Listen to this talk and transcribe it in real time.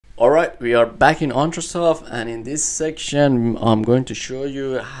Alright, we are back in ENTRESoft, and in this section I'm going to show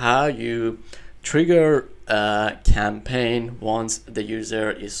you how you trigger a campaign once the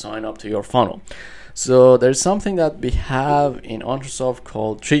user is signed up to your funnel. So there's something that we have in ENTRESoft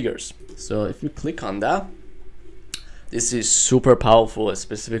called triggers. So if you click on that, this is super powerful,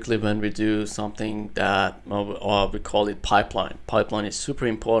 specifically when we do something that we call it pipeline. Pipeline is super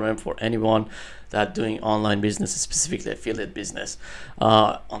important for anyone that doing online business, specifically affiliate business.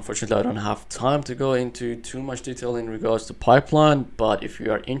 Unfortunately, I don't have time to go into too much detail in regards to pipeline, but if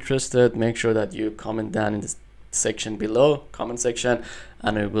you are interested, make sure that you comment down in the section below, comment section,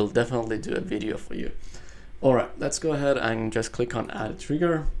 and I will definitely do a video for you. All right, let's go ahead and just click on add a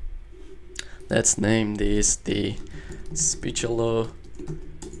trigger. Let's name this the Spicciolo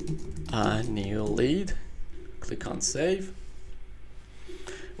new lead. Click on save.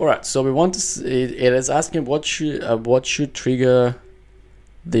 All right, so we want to see, it is asking what should trigger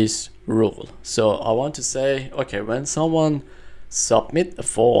this rule. So I want to say, okay, when someone submit a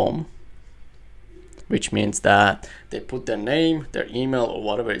form, which means that they put their name, their email, or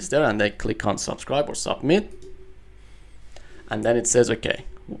whatever is there, and they click on subscribe or submit, and then it says, okay,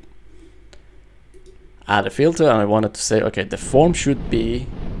 add a filter, and I wanted to say, okay, the form should be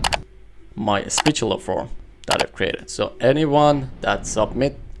my Spicciolo form that I've created. So anyone that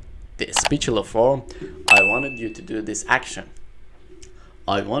submit the Spicciolo form, I wanted you to do this action.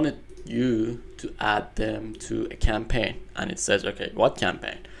 I wanted you to add them to a campaign, and it says, okay, what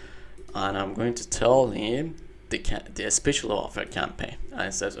campaign? And I'm going to tell him the Spicciolo offer campaign, and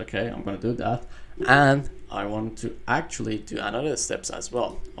it says, okay, I'm going to do that. And I want to actually do another steps as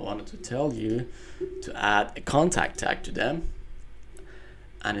well. I wanted to tell you to add a contact tag to them,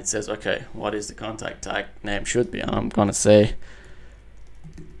 and it says, okay, what is the contact tag name should be? And I'm gonna say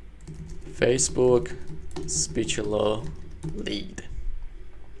Facebook Spicciolo lead,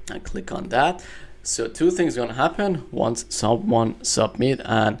 and click on that. So two things gonna happen once someone submit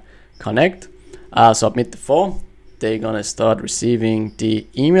and submit the form. They're gonna start receiving the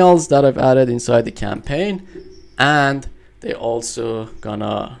emails that I've added inside the campaign, and they also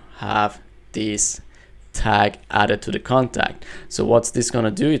gonna have this tag added to the contact. So what's this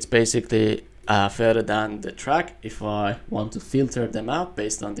gonna do? It's basically further down the track. If I want to filter them out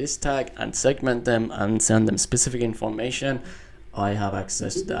based on this tag and segment them and send them specific information, I have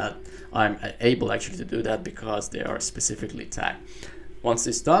access to that. I'm able actually to do that because they are specifically tagged. Once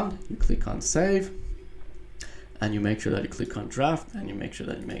it's done, you click on save, and you make sure that you click on draft, and you make sure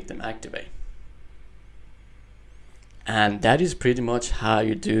that you make them activate. And that is pretty much how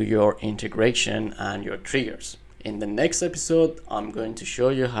you do your integration and your triggers. In the next episode, I'm going to show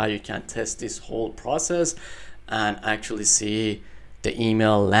you how you can test this whole process and actually see the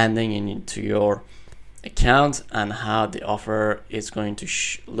email landing into your account and how the offer is going to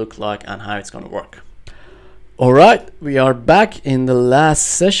look like and how it's going to work. All right, we are back in the last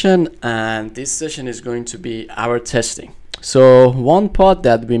session, and this session is going to be our testing. So one part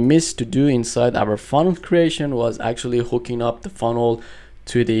that we missed to do inside our funnel creation was actually hooking up the funnel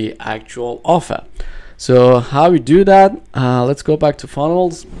to the actual offer. So how we do that, let's go back to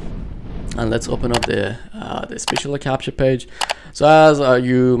funnels, and let's open up the Spicciolo capture page. So as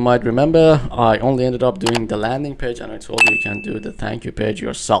you might remember, I only ended up doing the landing page, and I told you you can do the thank you page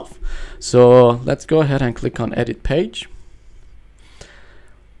yourself. So let's go ahead and click on edit page.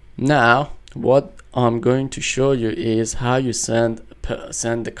 Now what I'm going to show you is how you send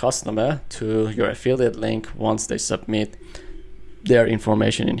the customer to your affiliate link once they submit their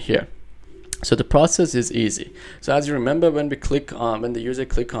information in here. So the process is easy. So as you remember, when the user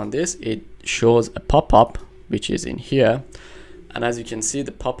click on this, it shows a pop-up which is in here, and as you can see,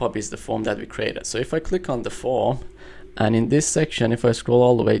 the pop-up is the form that we created. So if I click on the form, and in this section, if I scroll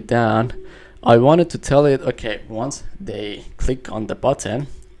all the way down, I wanted to tell it, okay, once they click on the button,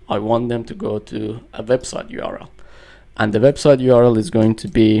 I want them to go to a website URL, and the website URL is going to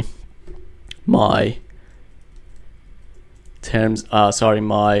be my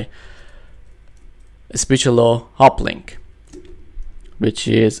my Spicciolo hop link, which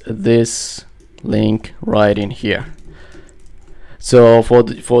is this link right in here. So for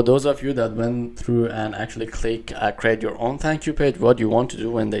those of you that went through and actually create your own thank you page, what you want to do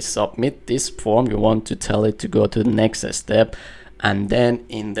when they submit this form, you want to tell it to go to the next step. And then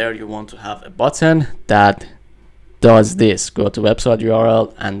in there, you want to have a button that does this, go to website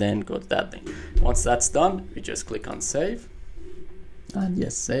URL, and then go to that link. Once that's done, we just click on save, and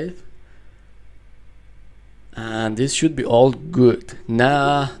yes, save. And this should be all good.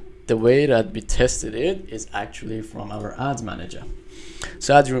 Now, the way that we tested it is actually from our ads manager.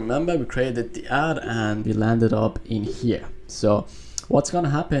 So as you remember, we created the ad and we landed up in here. So what's going to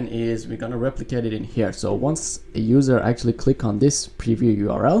happen is we're going to replicate it in here. So once a user actually click on this preview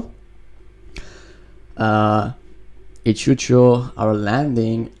URL, it should show our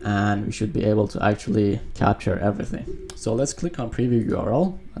landing, and we should be able to actually capture everything. So let's click on preview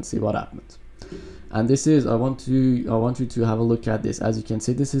URL and see what happens. And this is, I want you to have a look at this. As you can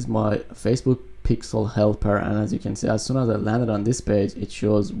see, this is my Facebook pixel helper, and as you can see, as soon as I landed on this page, it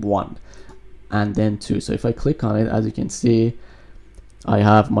shows 1 and then 2. So if I click on it, as you can see, I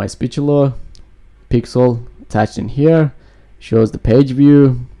have my Spicula pixel attached in here, shows the page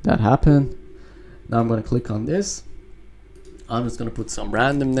view that happened. Now I'm going to click on this. I'm just going to put some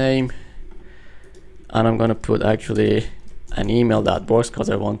random name, and I'm going to put actually an email that works, because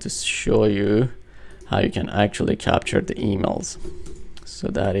I want to show you how you can actually capture the emails. So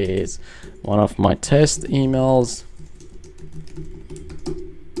that is one of my test emails,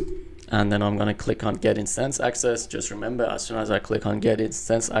 and then I'm going to click on get instance access. Just remember, as soon as I click on get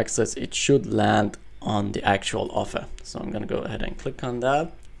instance access, it should land on the actual offer. So I'm going to go ahead and click on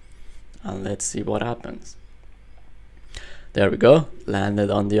that, and let's see what happens. There we go,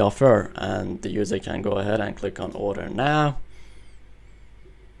 landed on the offer, and the user can go ahead and click on order now.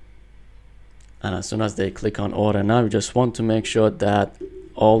 And as soon as they click on order now, we just want to make sure that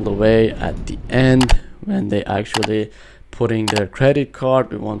all the way at the end, when they actually putting their credit card,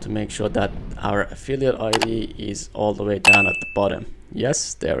 we want to make sure that our affiliate ID is all the way down at the bottom.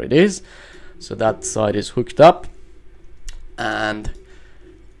 Yes, there it is. So that side is hooked up, and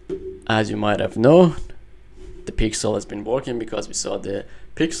as you might have known, the pixel has been working because we saw the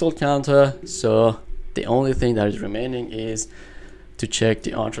pixel counter. So the only thing that is remaining is to check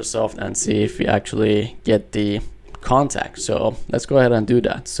the ENTRESoft and see if we actually get the contact. So let's go ahead and do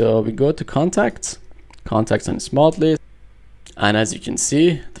that. So we go to contacts and smart list, and as you can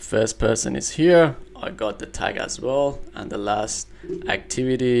see, the first person is here. I got the tag as well, and the last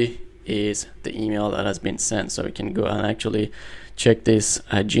activity is the email that has been sent. So we can go and actually check this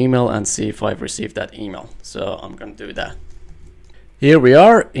Gmail and see if I've received that email. So I'm going to do that. Here we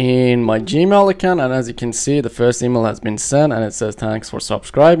are in my Gmail account, and as you can see, the first email has been sent, and it says thanks for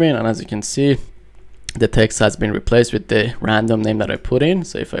subscribing. And as you can see, the text has been replaced with the random name that I put in.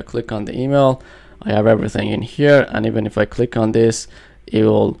 So if I click on the email, I have everything in here, and even if I click on this, it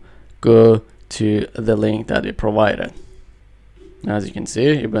will go to the link that we provided. As you can see,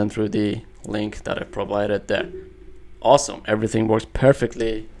 it went through the link that I provided there. Awesome, everything works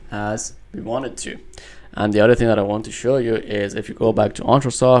perfectly as we wanted to. And the other thing that I want to show you is if you go back to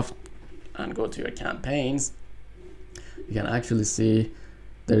ENTRESoft and go to your campaigns, you can actually see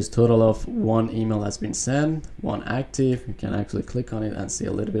there's a total of 1 email has been sent, 1 active. You can actually click on it and see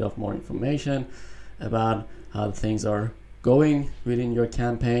a little bit of more information about how things are going within your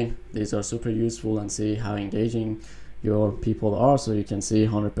campaign. These are super useful, and see how engaging your people are. So you can see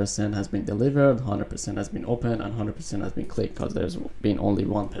 100% has been delivered, 100% has been opened, and 100% has been clicked, because there's been only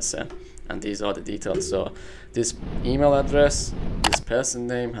 1%. And these are the details. So this email address, this person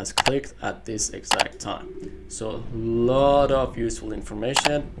name has clicked at this exact time. So a lot of useful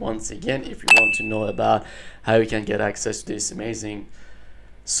information. Once again, if you want to know about how you can get access to this amazing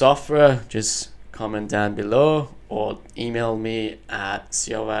software, just comment down below or email me at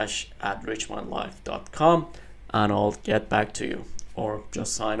siavash@richmondlife.com, and I'll get back to you, or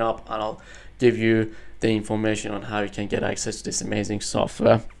just sign up and I'll give you the information on how you can get access to this amazing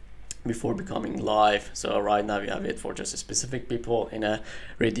software before becoming live. So right now we have it for just a specific people in a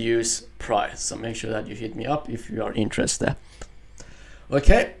reduced price. So make sure that you hit me up if you are interested.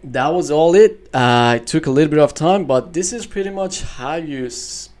 Okay, that was all it. It took a little bit of time, but this is pretty much how you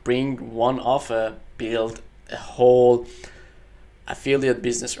bring one offer, build a whole affiliate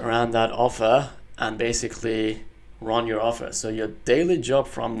business around that offer, and basically run your offer. So your daily job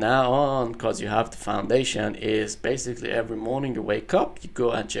from now on, because you have the foundation, is basically every morning you wake up, you go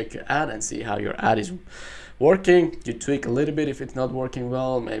and check your ad and see how your ad is working. You tweak a little bit if it's not working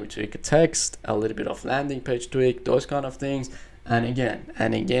well, maybe tweak a text, a little bit of landing page tweak, those kind of things, and again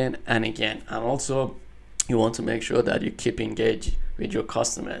and again and again. And also you want to make sure that you keep engaged with your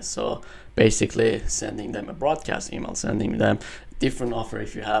customers. So basically sending them a broadcast email, sending them different offer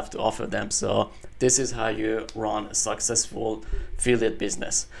if you have to offer them. So this is how you run a successful affiliate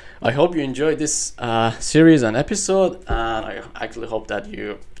business. I hope you enjoyed this series and episode, and I actually hope that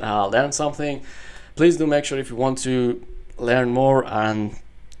you learned something. Please do make sure, if you want to learn more and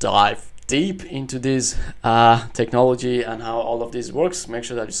dive deep into this technology and how all of this works, make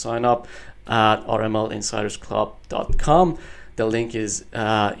sure that you sign up at rmlinsidersclub.com. The link is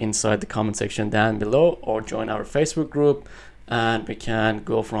inside the comment section down below, or join our Facebook group and we can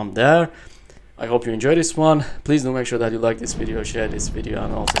go from there. I hope you enjoyed this one. Please do make sure that you like this video, share this video,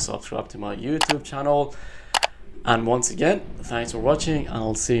 and also subscribe to my YouTube channel. And once again, thanks for watching, and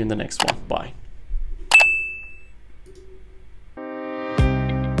I'll see you in the next one. Bye.